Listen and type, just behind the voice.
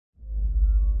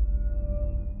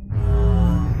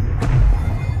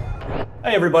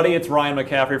Hey everybody, it's Ryan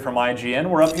McCaffrey from IGN.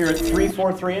 We're up here at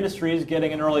 343 Industries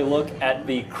getting an early look at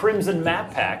the Crimson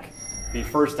Map Pack, the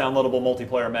first downloadable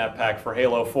multiplayer map pack for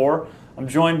Halo 4. I'm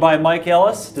joined by Mike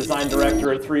Ellis, Design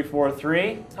Director at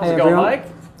 343. How's it going, Mike?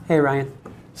 Hey Ryan.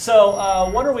 So,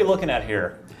 what are we looking at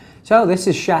here? So this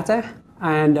is Shatter,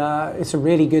 and it's a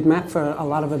really good map for a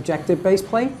lot of objective-based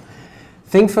play.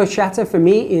 Thing for Shatter for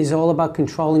me is all about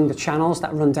controlling the channels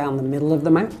that run down the middle of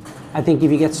the map. I think if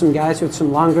you get some guys with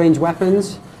some long-range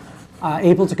weapons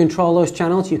able to control those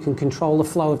channels, you can control the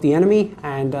flow of the enemy,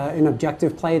 and in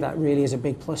objective play, that really is a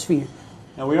big plus for you.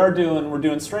 Now we're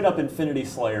doing straight up Infinity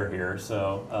Slayer here.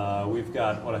 So we've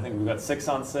got we've got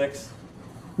 6-on-6.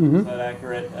 Is that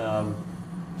accurate?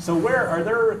 So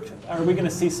are we going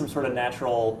to see some sort of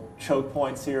natural choke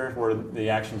points here where the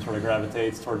action sort of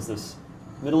gravitates towards this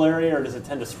middle area, or does it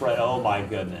tend to spread? Oh my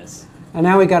goodness. And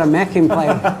now we got a mech in play.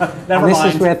 Never and this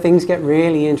mind. is where things get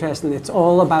really interesting. It's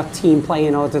all about team play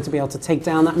in order to be able to take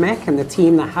down that mech, and the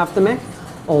team that have the mech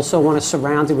also want to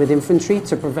surround it with infantry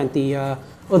to prevent the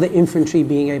other infantry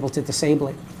being able to disable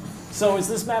it. So is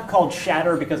this map called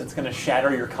Shatter because it's going to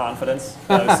shatter your confidence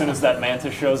as soon as that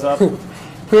mantis shows up?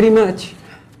 Pretty much.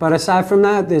 But aside from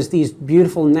that, there's these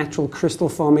beautiful natural crystal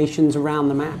formations around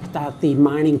the map that the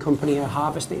mining company are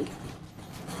harvesting.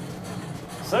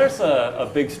 So there's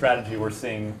a big strategy we're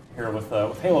seeing here with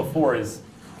Halo 4 is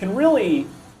can really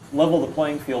level the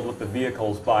playing field with the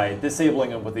vehicles by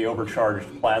disabling them with the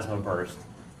overcharged plasma burst.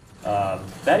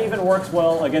 That even works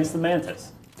well against the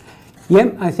Mantis.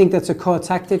 Yep, I think that's a core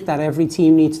tactic that every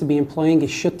team needs to be employing,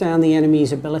 is shut down the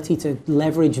enemy's ability to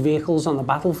leverage vehicles on the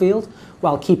battlefield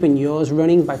while keeping yours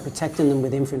running by protecting them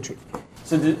with infantry.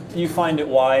 So do you find it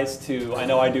wise to, I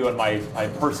know I do in my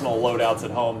personal loadouts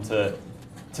at home, to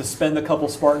spend a couple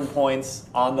Spartan points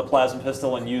on the plasma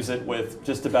pistol and use it with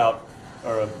just about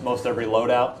or most every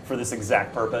loadout for this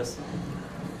exact purpose?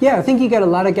 Yeah, I think you get a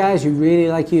lot of guys who really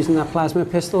like using that plasma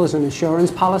pistol as an insurance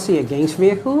policy against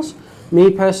vehicles. Me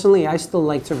personally, I still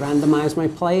like to randomize my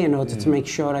play in order to make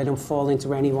sure I don't fall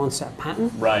into any one set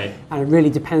pattern. Right. And it really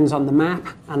depends on the map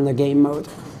and the game mode.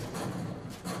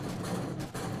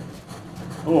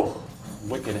 Oh,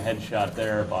 wicked headshot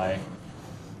there by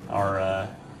our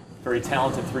very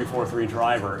talented 343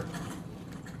 driver.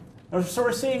 So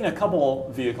we're seeing a couple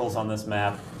vehicles on this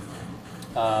map,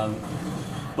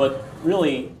 but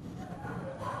really,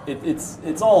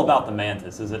 it's all about the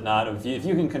Mantis, is it not? If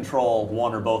you can control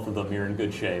one or both of them, you're in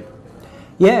good shape.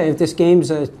 Yeah, if this game's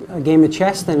a game of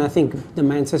chess, then I think the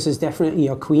Mantis is definitely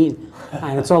your queen.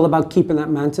 And it's all about keeping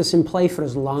that Mantis in play for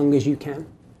as long as you can.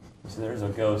 So there's a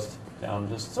Ghost down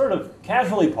just sort of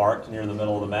casually parked near the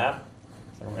middle of the map.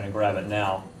 So we're going to grab it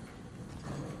now.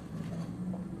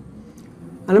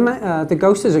 And the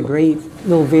Ghost is a great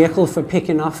little vehicle for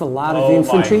picking off a lot of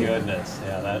infantry. Oh my goodness,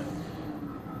 yeah, that...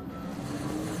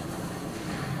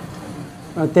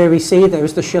 Right there we see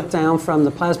there's the shutdown from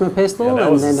the plasma pistol,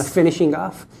 and then the finishing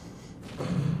off.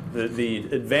 The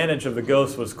advantage of the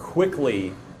Ghost was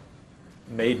quickly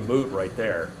made moot right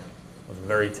there. With a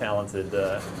very talented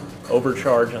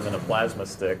overcharge and then a plasma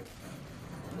stick.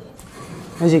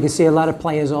 As you can see, a lot of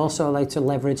players also like to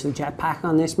leverage the jetpack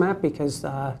on this map because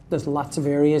there's lots of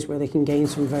areas where they can gain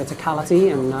some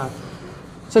verticality and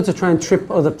so to try and trip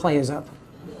other players up.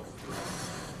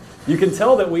 You can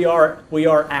tell that we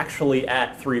are actually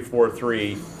at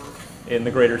 343 in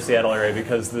the greater Seattle area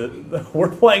because we're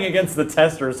playing against the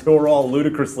testers who are all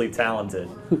ludicrously talented.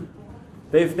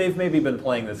 They've maybe been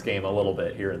playing this game a little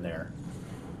bit here and there.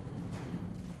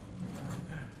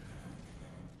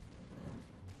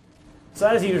 So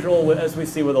as usual, as we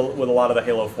see with a lot of the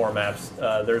Halo 4 maps,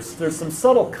 there's some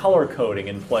subtle color coding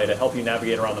in play to help you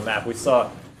navigate around the map. We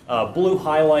saw blue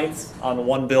highlights on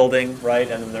one building, right,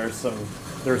 and then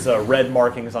there's red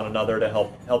markings on another to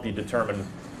help you determine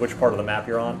which part of the map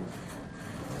you're on.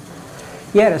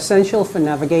 Yeah, essential for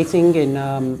navigating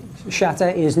in Shatter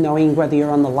is knowing whether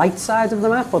you're on the light side of the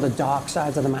map or the dark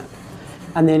side of the map.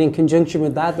 And then in conjunction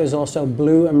with that, there's also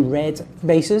blue and red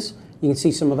bases. You can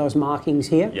see some of those markings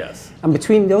here. Yes. And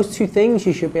between those two things,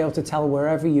 you should be able to tell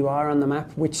wherever you are on the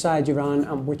map, which side you're on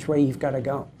and which way you've got to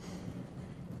go.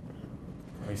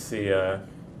 We see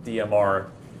DMR,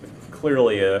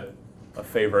 clearly a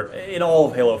favorite in all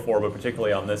of Halo 4, but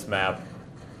particularly on this map.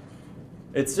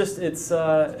 It's just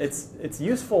it's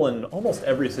useful in almost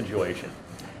every situation.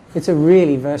 It's a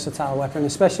really versatile weapon,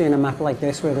 especially in a map like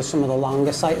this where there's some of the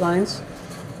longer sight lines.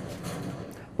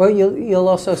 Well, you'll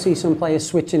also see some players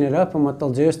switching it up, and what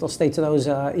they'll do is they'll stay to those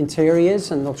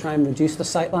interiors and they'll try and reduce the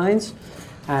sight lines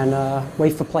and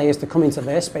wait for players to come into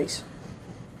their space.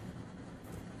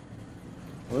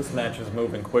 Well, this match is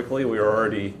moving quickly. We are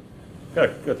already Got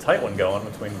a tight one going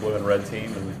between blue and red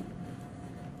team. And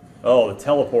oh, the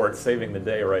teleport saving the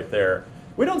day right there.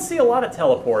 We don't see a lot of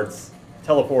teleporters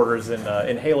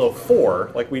in Halo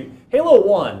 4. Like Halo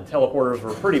 1 teleporters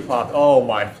were pretty pop. Oh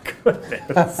my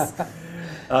goodness.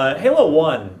 Halo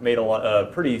 1 made a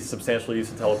pretty substantial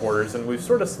use of teleporters, and we've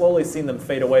sort of slowly seen them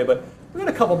fade away. But we've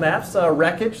got a couple maps.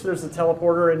 Wreckage, there's a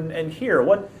teleporter, and here.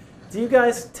 What do you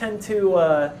guys tend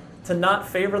to not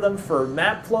favor them for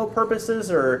map flow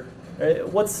purposes, or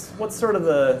what's sort of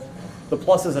the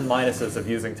pluses and minuses of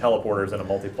using teleporters in a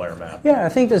multiplayer map? Yeah, I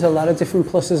think there's a lot of different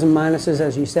pluses and minuses,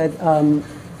 as you said.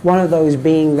 One of those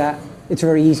being that it's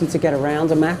very easy to get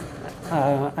around a map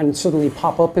and suddenly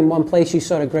pop up in one place. You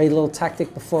saw a great little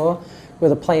tactic before where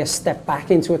the player stepped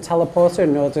back into a teleporter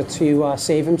in order to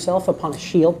save himself upon a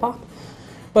shield pop.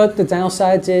 But the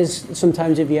downside is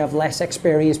sometimes if you have less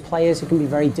experienced players, it can be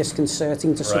very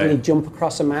disconcerting to suddenly jump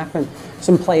across a map, and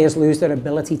some players lose their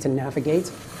ability to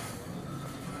navigate.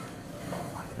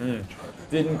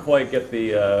 Didn't quite get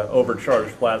the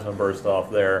overcharged plasma burst off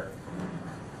there.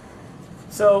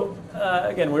 So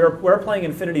again, we're playing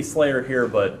Infinity Slayer here,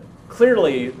 but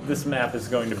clearly this map is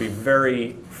going to be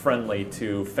very friendly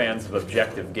to fans of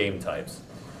objective game types.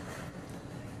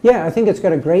 Yeah, I think it's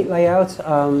got a great layout.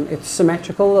 It's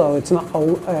symmetrical, though it's not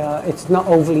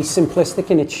overly simplistic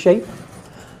in its shape.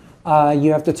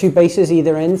 You have the two bases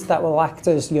either end that will act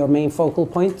as your main focal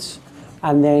points.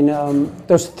 And then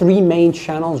those three main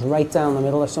channels right down the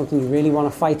middle are something you really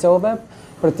want to fight over.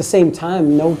 But at the same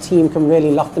time, no team can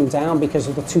really lock them down because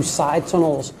of the two side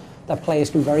tunnels that players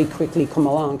can very quickly come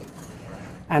along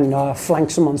and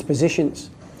flank someone's positions.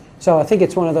 So I think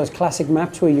it's one of those classic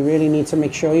maps where you really need to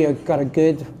make sure you've got a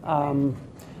good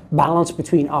balance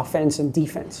between offense and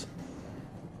defense.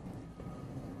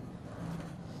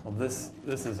 Well, this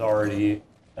is already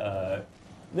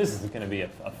this is going to be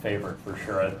a favorite for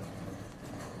sure.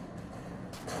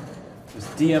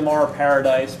 Just DMR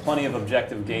paradise, plenty of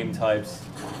objective game types.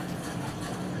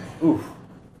 Oof.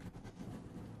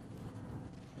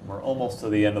 We're almost to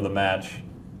the end of the match.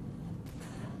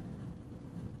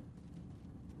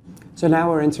 So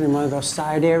now we're entering one of those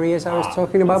side areas I was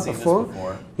talking about before.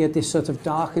 You get this sort of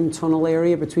darkened tunnel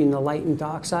area between the light and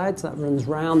dark sides that runs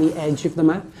round the edge of the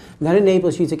map. And that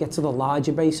enables you to get to the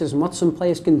larger bases. And what some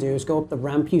players can do is go up the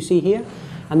ramp you see here,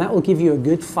 and that will give you a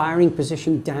good firing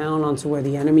position down onto where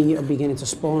the enemy are beginning to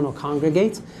spawn or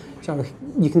congregate. So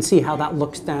you can see how that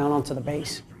looks down onto the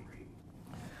base.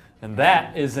 And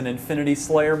that is an Infinity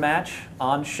Slayer match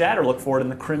on Shatter. Look forward in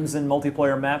the Crimson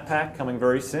multiplayer map pack coming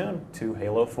very soon to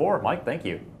Halo 4. Mike, thank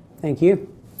you. Thank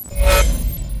you.